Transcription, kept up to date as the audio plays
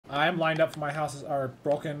I'm lined up for my houses are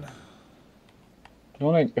broken.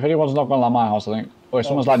 If anyone's not gonna land my house, I think. Wait,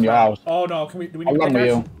 someone's landing your house. Oh no, do we need I'll land with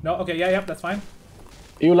pickaxe? you. No, okay, yeah, that's fine.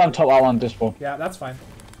 You land top, I'll land this one. Yeah, that's fine.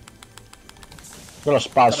 Got a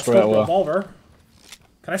spaz straight away. Revolver.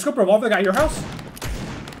 Can I scope revolver the guy at your house?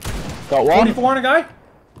 Got one. 44 on a guy?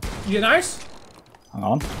 You nice? Hang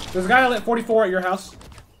on. There's a guy at 44 at your house.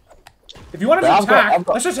 If you want to just attack,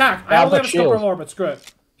 let's just attack. I only have a scope revolver, but screw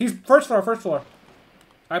it. He's first floor.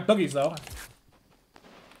 I have boogies though.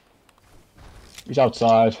 He's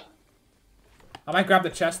outside. I might grab the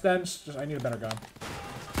chest then. I need a better gun.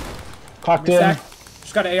 Cracked him.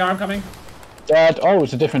 Just got an AR, I'm coming. Dead. Oh,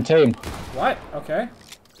 it's a different team. What? Okay.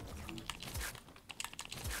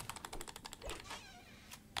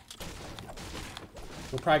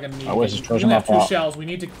 We're probably gonna need. Oh, where's his treasure we only have map 2 at? shells. We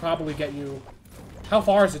need to probably get you. How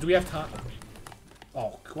far is it? Do we have time?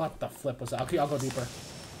 Oh, what the flip was that? Okay, I'll go deeper.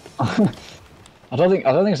 I don't think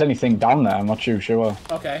there's anything down there. I'm not too sure.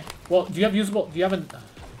 Okay. Well, do you have usable? Do you have an?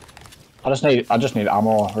 I just need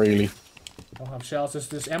ammo, really. I don't have shells.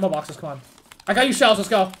 This ammo boxes. Come on. I got you shells. Let's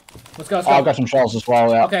go. Let's go. Oh, I've got some shells as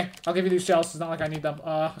well. Yeah. Okay, I'll give you these shells. It's not like I need them.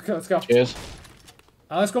 Okay, let's go. Cheers.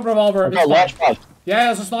 Let's go for revolver. I've got launch pad. Yeah,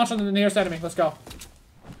 let's just launch on the nearest enemy. Let's go.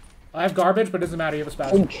 I have garbage, but it doesn't matter. You have a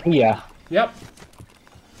spaz. Here. Yep.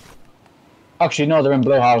 Actually, no, they're in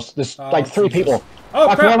blue house. There's like 3 people. Oh,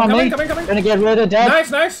 back crap. coming. Gonna get rid of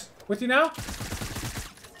dead. Nice. With you now.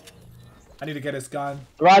 I need to get his gun.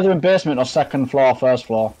 They're either in basement or second floor, first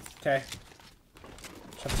floor. Okay.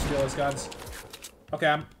 Just have to steal his guns. Okay,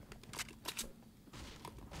 I'm...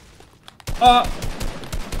 Oh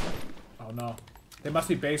no. They must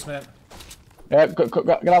be basement. Yeah,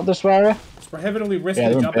 get out this way area. It's prohibitively risky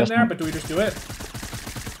to jump in there, but do we just do it?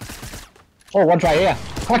 Oh, one's right here.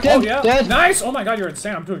 Cracked him. Yeah. Dead. Nice! Oh my god, you're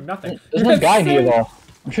insane. I'm doing nothing. There's no guy here, though.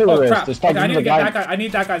 I'm sure there is. Crap. There's Okay, I need to get that guy. I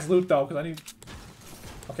need that guy's loot, though, because I need...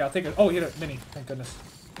 Okay, I'll take it. Oh, he hit a mini. Thank goodness.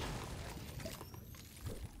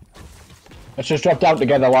 Let's just drop down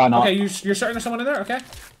together, why not? Okay, you're certain there's someone in there? Okay.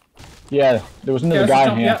 Yeah, there was another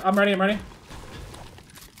guy in here. Yeah, I'm ready.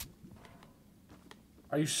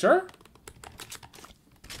 Are you sure?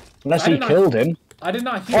 Unless he killed him. I did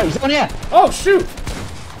not hear. Oh, he's on here! Oh, shoot!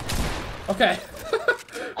 Okay.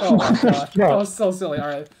 Oh my gosh. That was so silly.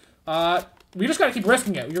 Alright. We just gotta keep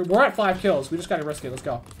risking it. We're at 5 kills. We just gotta risk it. Let's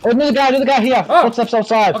go. Oh, another guy here. Oh. Footsteps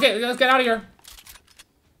outside. Okay, let's get out of here.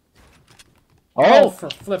 Oh, for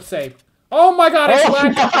flip's sake. Oh my god,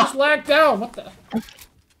 I just lagged down. What the?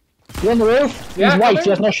 You on the roof? Yeah, he's white, he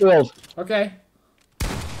has no shield. Okay.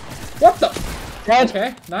 What the? Dead.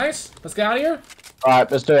 Okay, nice. Let's get out of here. Alright,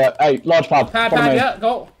 let's do it. Hey, launch pad. Pad, yeah,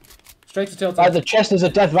 go. Straight to tilt. The chest is a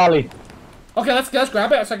Death Valley. Okay, let's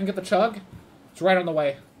grab it so I can get the chug. It's right on the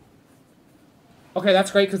way. Okay,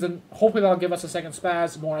 that's great, because then hopefully that'll give us a second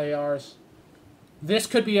spaz, more ARs. This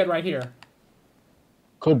could be it right here.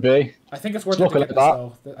 Could be. I think it's worth it to get this,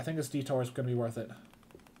 though. I think this detour is going to be worth it.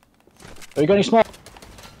 Are you got any smoke?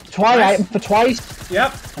 Item for twice.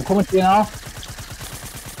 Yep. I'm coming to you now.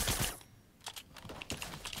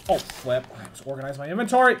 Oh, flip. I just organized my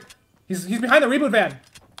inventory. He's behind the reboot van.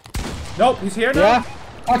 Nope, he's here now. Yeah.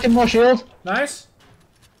 Crack him, no shield. Nice.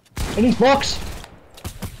 In his box.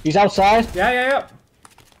 He's outside. Yeah.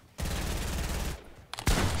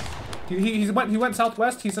 He went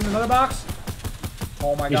southwest. He's in another box.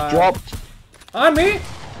 Oh my god. He's dropped. On me?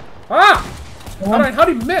 Ah! How'd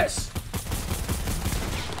he miss?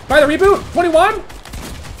 By the reboot? 21?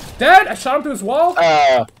 Dead? I shot him through his wall?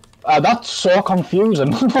 That's so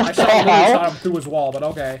confusing. I shot him through his wall, but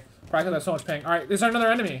okay. Probably there's so much ping. Alright, is there another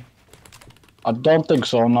enemy? I don't think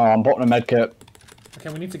so, no. I'm putting a med kit. Okay,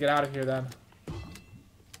 we need to get out of here then.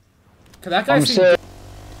 Cause that guy seems...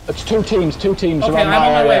 It's 2 teams. Okay, I'm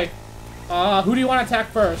on my way. Who do you want to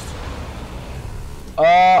attack first?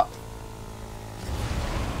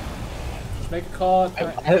 Just make a call.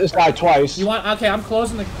 I hit this guy twice. You want? Okay, I'm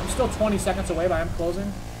closing. I'm still 20 seconds away, but I'm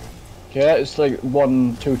closing. Yeah, it's like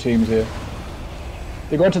 1-2 teams here.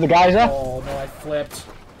 You going to the geyser? Oh no, I flipped.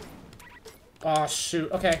 Oh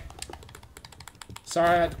shoot. Okay. Sorry,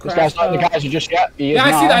 I had to crash. This guy's not in the geyser just yet. Yeah,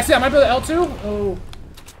 I see that. I might be able to L2. Oh.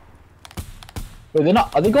 Wait, they're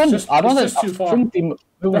not. Are they going? I don't think. Too far.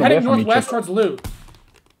 They're heading northwest towards loot.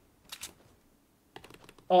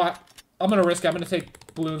 Oh, I'm gonna risk it. I'm gonna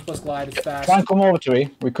take balloons plus glide. It's fast. Try and come over to me.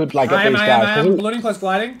 We could like get these guys. I am. Ballooning plus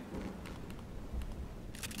gliding.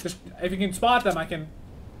 Just if you can spot them, I can.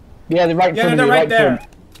 Yeah, they're right in front of you. They're right there.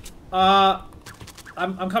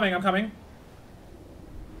 I'm coming. I'm coming.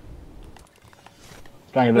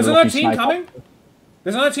 There's another team coming.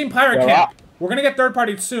 There's another team pirate camp. We're gonna get third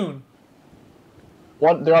party soon.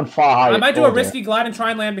 They're on far high. I might do a risky glide and try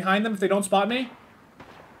and land behind them if they don't spot me.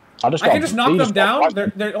 I can just knock them down.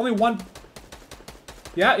 They're only one.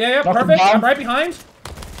 Yeah. Perfect. I'm right behind.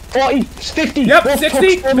 40, 50. Yep,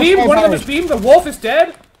 60. Beam. One of them is beamed. The wolf is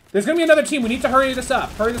dead. There's gonna be another team. We need to hurry this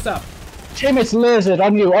up. Hurry this up. Tim, it's lasered.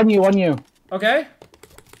 On you. Okay.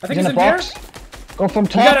 I think he's he's in a box. Go from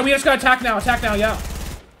top. We just gotta attack now. Attack now. Yeah.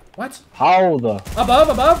 What? How the?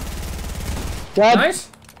 Above. Dead. Nice.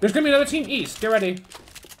 There's gonna be another team east. Get ready.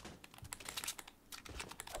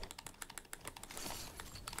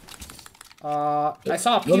 I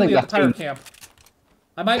saw a Peely at the pirate camp.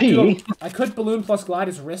 I might do. I could balloon plus glide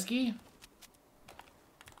is risky.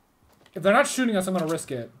 If they're not shooting us, I'm gonna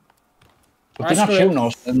risk it. If they're not shooting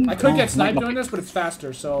us, then I could get sniped doing this, but it's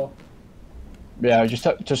faster. So. Yeah,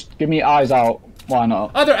 just give me eyes out. Why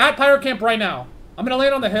not? Oh, they're at pirate camp right now. I'm gonna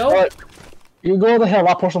land on the hill. Right. You go to the hill.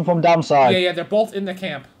 I'll push them from downside. Yeah. They're both in the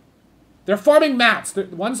camp. They're farming mats.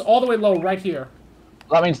 One's all the way low right here.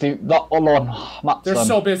 That means not alone. Mats. They're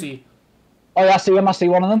so busy. Oh, yeah, I see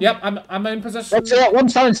one of them. Yep, I'm in position. Let's see it. One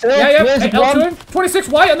standing still. Yeah. Hey, L2 26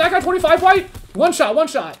 white on that guy. 25 white. One shot.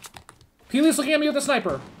 Peely's looking at me with a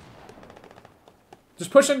sniper.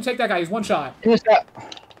 Just push him and take that guy. He's one shot. Here's that.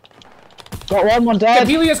 Got one dead.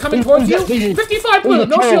 Okay, Peely is coming towards you. 55 blue.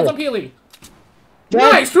 No shields on Peely.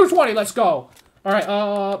 Nice. 220. Let's go. All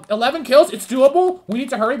right. 11 kills. It's doable. We need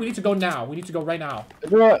to hurry. We need to go now. We need to go right now. Is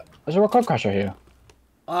there a code crasher here?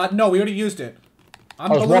 No. We already used it.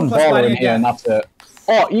 There's one baller in here, and that's it.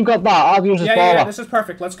 Oh, you got that. I'll use this baller. Yeah. This is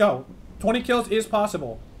perfect. Let's go. 20 kills is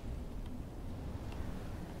possible.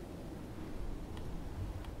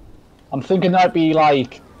 I'm thinking that'd be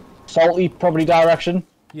like salty, probably direction.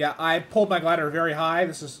 Yeah, I pulled my glider very high.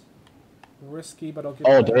 This is risky, but it'll give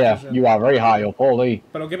me vision. You are very high up, holy.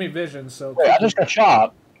 But it'll give me vision, so... Wait, I just got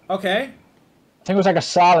shot. Okay. I think it was like a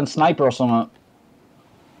silent sniper or something.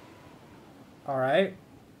 Alright.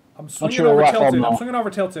 I'm swinging over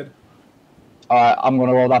tilted. Alright, I'm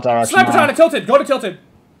gonna roll that direction. Sniper's on it, tilted! Go to tilted!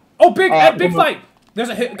 Oh, big fight! There's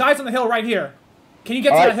guys on the hill right here. Can you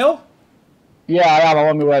get to the hill? Yeah, I am. I'm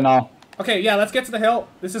on my way now. Okay, yeah, let's get to the hill.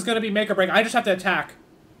 This is gonna be make or break. I just have to attack.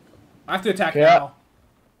 I have to attack now.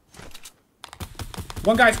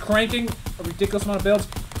 One guy's cranking a ridiculous amount of builds.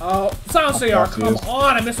 Oh, silence AR, come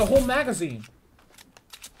on! I missed a whole magazine.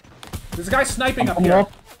 There's a guy sniping up here.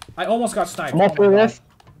 I almost got sniped. I'm up with this.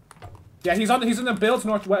 Yeah, he's in the builds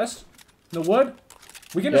northwest. In the wood.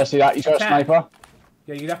 We can see that? He's got a sniper.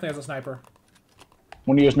 Yeah, he definitely has a sniper.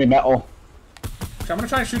 I'm gonna use me metal. Okay, I'm gonna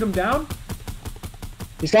try and shoot him down.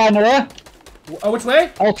 He's got in there. Oh, which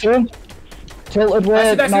way? I'll turn. Tilted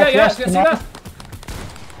way. I see that, yeah, see that.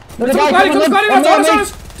 There's gliding, on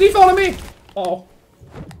us! Default on me! Uh-oh.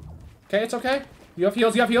 Okay, it's okay. You have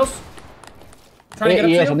heals, Trying to get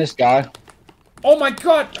up to you. On this guy. Oh my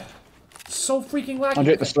god! So freaking laggy. I'll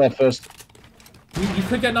do the sled first. You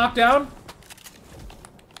could get knocked down.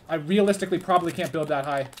 I realistically probably can't build that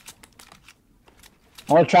high.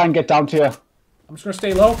 I'm gonna try and get down to you. I'm just gonna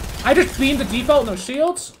stay low. I just beamed the default in those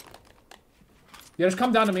shields. Yeah, just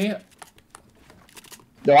come down to me.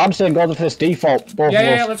 No, I'm saying go for this default.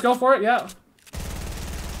 Yeah, let's go for it, yeah.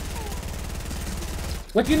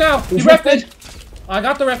 With you now. He rifted. I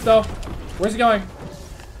got the rift though. Where's he going?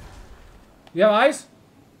 You have eyes?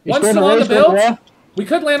 One's still on the build. We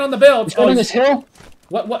could land on the build. He's going on this hill.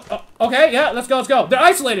 What? Okay, yeah, let's go. They're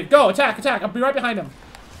isolated. Go, attack. I'll be right behind them.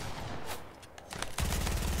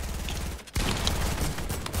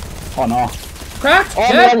 Oh no. Cracked.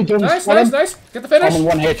 Oh, dead. Nice. Get the finish. I'm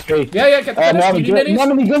on 1 HP. Yeah, get the finish. You need minis?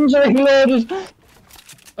 None of the guns are reloaded.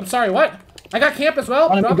 I'm sorry, what? I got camp as well.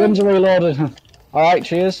 None of the guns are reloaded. Alright,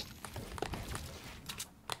 cheers.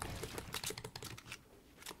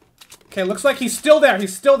 Okay, looks like he's still there.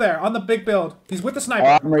 He's still there on the big build. He's with the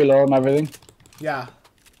sniper. I'm reloading everything. Yeah.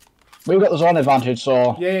 We've got the zone advantage,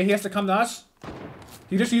 so... Yeah, he has to come to us.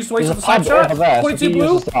 He just used to waste the sniper shot. There, 22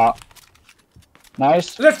 blue.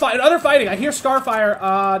 Nice. There's other fighting. I hear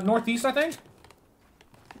Scarfire, northeast, I think.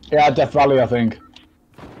 Yeah, Death Valley, I think.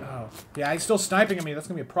 Oh. Yeah, he's still sniping at me. That's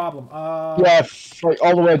gonna be a problem. Yeah, like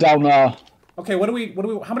all the way down there. Okay, what do we,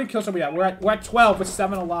 how many kills are we at? We're at 12 with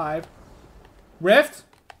 7 alive. Rift?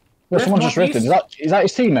 Someone just rifted. Is that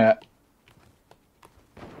his teammate?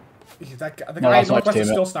 The guy in Northwest is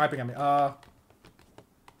still sniping at me. I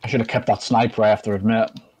should have kept that sniper, I have to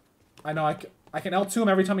admit. I know, I can L2 him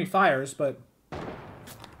every time he fires, but...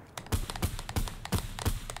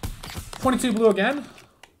 22 blue again.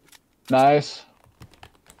 Nice.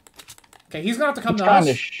 Okay, he's gonna have to come to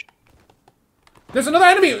us. There's another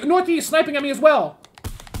enemy northeast sniping at me as well.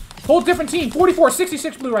 Whole different team. 44,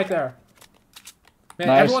 66 blue right there. Man,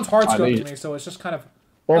 Nice. everyone's hard I scoping lead. me, so it's just kind of...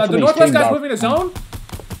 Both the of these northwest teams guy's are- moving to zone?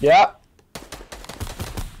 Yeah.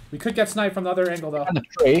 We could get sniped from the other angle, though. And the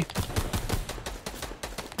tree.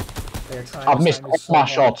 They're trying I've to missed snipe me all so my hard.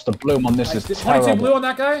 shots. The bloom on this is 22 terrible. blue on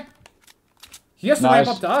that guy? He has to Nice.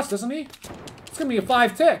 ramp up to us, doesn't he? It's gonna be a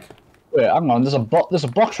 5 tick. Wait, hang on. There's a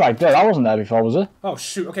box right there. That wasn't there before, was it? Oh,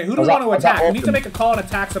 shoot. Okay, who do Was we that- want to was that attack? We need to open? make a call and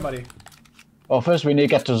attack somebody. Well, first we need to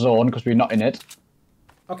get to zone because we're not in it.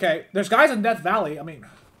 Okay, there's guys in Death Valley. I mean...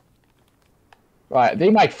 Right, they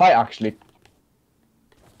might fight actually.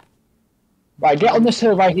 Right, get on this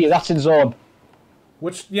hill right here. That's in zone.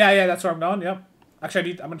 Which... Yeah, that's where I'm going, yep.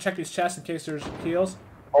 Actually, I'm gonna check these chests in case there's heals.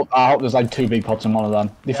 Oh, I hope there's like 2 big pots in one of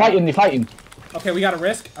them. They're fighting. They're fighting. Okay, we got a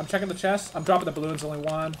risk. I'm checking the chest. I'm dropping the balloons, only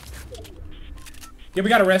one. Yeah, we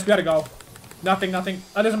got a risk. We gotta go. Nothing. Oh,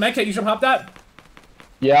 there's a med kit. You should pop that.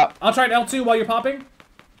 Yeah. I'll try an L2 while you're popping.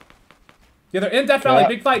 Yeah, they're in Death Valley. Yeah.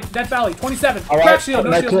 Big fight. Death Valley. 27. All right, Crack shield.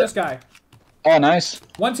 No med shield for kit. this guy. Oh, nice.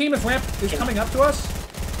 One team is coming up to us.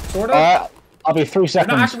 Sort of. I'll be 3 They're seconds.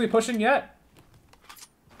 not actively pushing yet.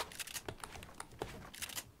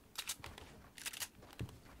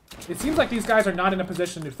 It seems like these guys are not in a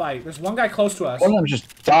position to fight. There's one guy close to us. One of them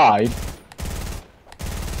just died.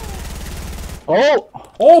 Oh!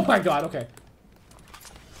 Oh my god, okay.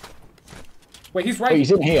 Wait, he's right. Wait,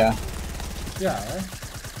 he's in here. Yeah, right?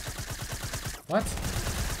 What?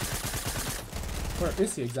 Where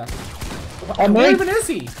is he exactly? On Where me. even is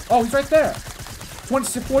he? Oh, he's right there.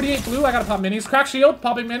 48 blue, I gotta pop minis. Crack shield,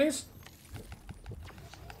 popping minis.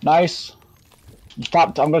 Nice.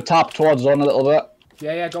 I'm gonna tap towards zone a little bit.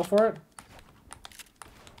 Yeah, go for it.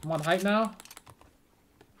 I'm on height now.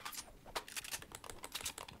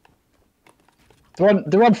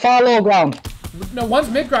 They're on far low ground. No, one's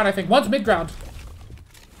mid ground, I think. One's mid ground.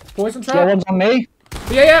 Poison The trap. one's on me.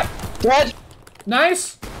 Yeah. Dead.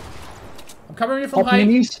 Nice. I'm covering you from Pop height.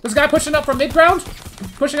 minis. This guy pushing up from mid ground.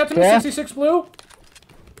 Pushing up to me, Yeah. 66 blue.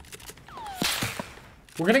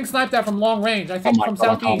 We're getting sniped at from long range. I think Oh my from God,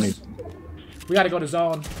 I can't southeast. We gotta go to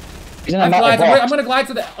zone. He's in a metal I'm box. gonna glide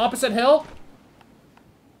to the opposite hill.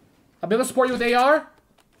 I'll be able to support you with AR.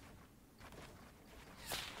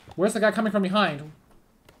 Where's the guy coming from behind?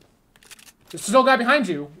 There's still a guy behind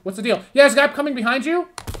you. What's the deal? Yeah, there's a guy coming behind you.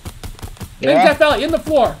 In Death Valley, in the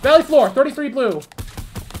floor. Valley floor, 33 blue.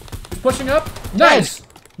 He's pushing up. Nice.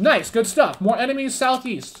 Nice, good stuff. More enemies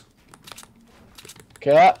southeast.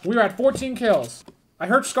 Okay. We are at 14 kills. I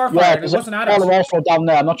heard Scarfire, Yeah, and it wasn't at all us. are also down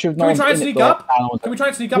there. I'm not sure if Can we try and in it sneak though. up? Can we try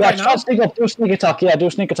and sneak up Yeah, right try now? and sneak up. Do a sneak attack. Yeah, do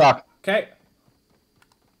a sneak attack. Okay.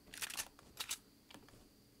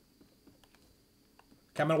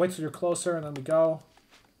 Okay, I'm gonna wait till you're closer, and then we go.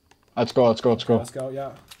 Let's go. Let's go. Let's go. Let's go,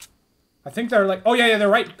 yeah. I think they're like... Oh, yeah, they're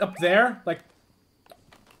right up there. Like...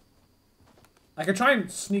 I could try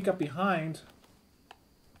and sneak up behind.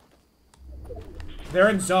 They're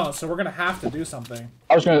in zone, so we're gonna have to do something.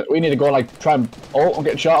 We need to go like try and. Oh, I'm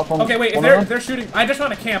getting shot from. Okay, wait, if they're shooting... I just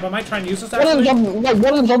want to camp. I might try and use this, One of actually.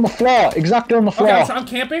 them's on the floor. Exactly on the floor. Okay, I'm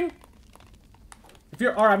camping. If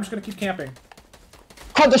you're... Alright, I'm just gonna keep camping.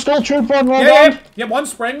 Cut the skull trooper on right Yeah,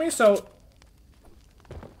 one's spraying me, so...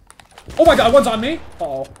 Oh my god, one's on me.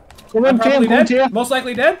 Uh-oh. I'm probably dead. Most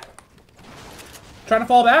likely dead. Trying to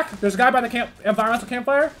fall back. There's a guy by the environmental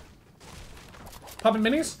campfire. Popping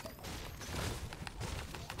minis.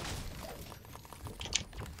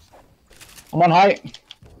 I'm on height.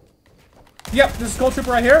 Yep, this is Skull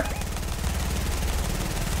Trooper right here.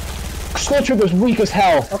 Skull trooper's weak as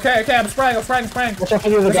hell. Okay, I'm spraying. Watch out for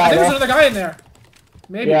the other I guy. think there's There. another guy in there.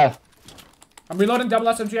 Maybe. Yeah. I'm reloading double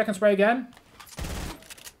SMG. I can spray again.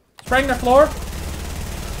 Spraying their floor.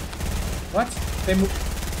 What? They move.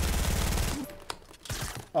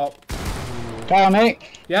 Oh. Guy on me.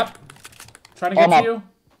 Yep. Trying to get to you.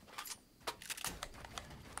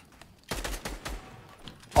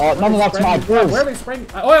 Oh, none of that's my kills. Where are they spraying?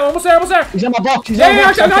 Oh, yeah, almost there. He's in my box. He's Yeah, in my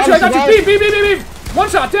box. I got you. Beam. Beam. One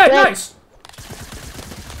shot, dead. Yeah. Nice.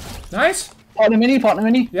 Nice. Partner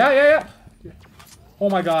mini. Yeah. Oh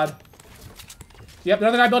my god. Yep,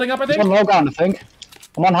 another guy building up, I He's think. on low ground, I think.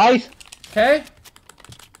 I'm on height. Okay.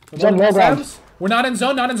 He's on low ground. We're not in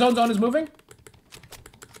zone. Zone is moving.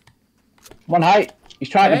 I'm on height. He's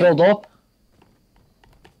trying to build up.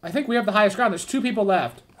 I think we have the highest ground. There's 2 people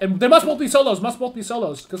left. And they must both be solos.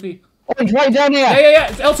 Because we... Oh, he's right down here. Yeah.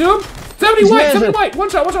 It's L2 him. 70 white. One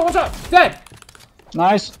shot. Dead.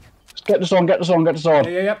 Nice. Get the zone.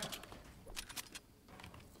 Yeah.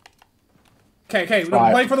 Okay.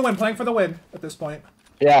 Right. Playing for the win at this point.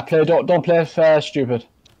 Yeah, don't play stupid.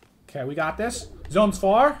 Okay, we got this. Zone's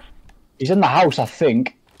far. He's in the house, I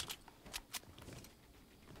think.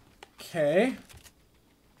 Okay.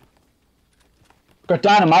 Got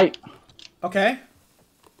dynamite. Okay.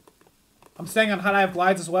 I'm staying on hot. I have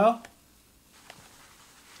glides as well.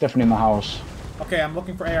 Definitely in my house. Okay, I'm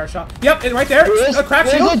looking for AR shot. Yep, right there. A crack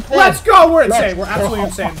Where shield. is it? Let's go. We're insane. Let's We're absolutely go.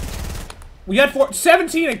 insane. We had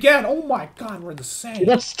 17 again. Oh my god, we're insane.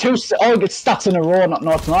 That's two. Oh, it's stats in a row.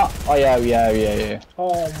 No, it's not. Oh yeah.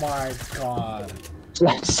 Oh my god.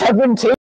 17.